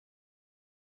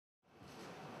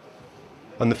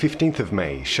On the 15th of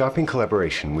May, Sharp in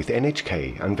collaboration with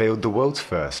NHK unveiled the world's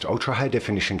first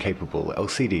ultra-high-definition capable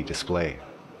LCD display.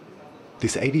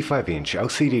 This 85-inch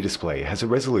LCD display has a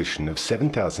resolution of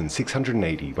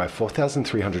 7680 by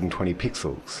 4320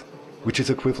 pixels, which is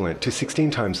equivalent to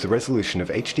 16 times the resolution of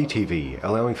HD TV,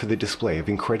 allowing for the display of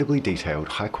incredibly detailed,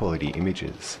 high-quality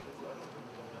images.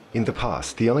 In the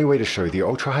past, the only way to show the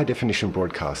ultra-high-definition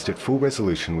broadcast at full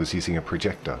resolution was using a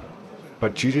projector.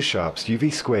 But due to Sharp's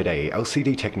UV2A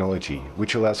LCD technology,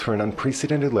 which allows for an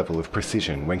unprecedented level of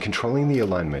precision when controlling the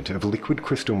alignment of liquid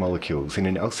crystal molecules in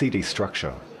an LCD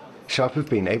structure, Sharp have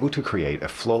been able to create a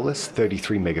flawless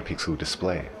 33-megapixel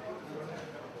display.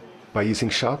 By using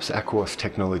Sharp's Aquos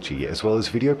technology as well as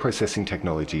video processing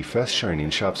technology first shown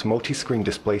in Sharp's multi-screen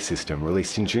display system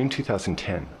released in June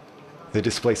 2010, the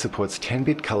display supports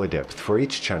 10-bit color depth for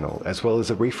each channel as well as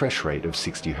a refresh rate of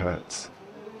 60 Hz.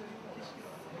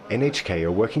 NHK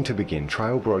are working to begin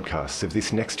trial broadcasts of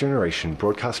this next-generation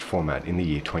broadcast format in the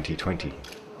year 2020.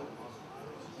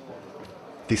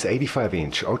 This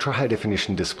 85-inch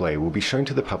ultra-high-definition display will be shown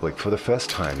to the public for the first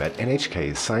time at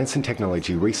NHK's Science and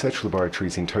Technology Research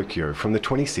Laboratories in Tokyo from the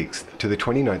 26th to the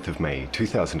 29th of May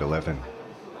 2011.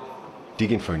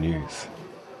 DigInfo News.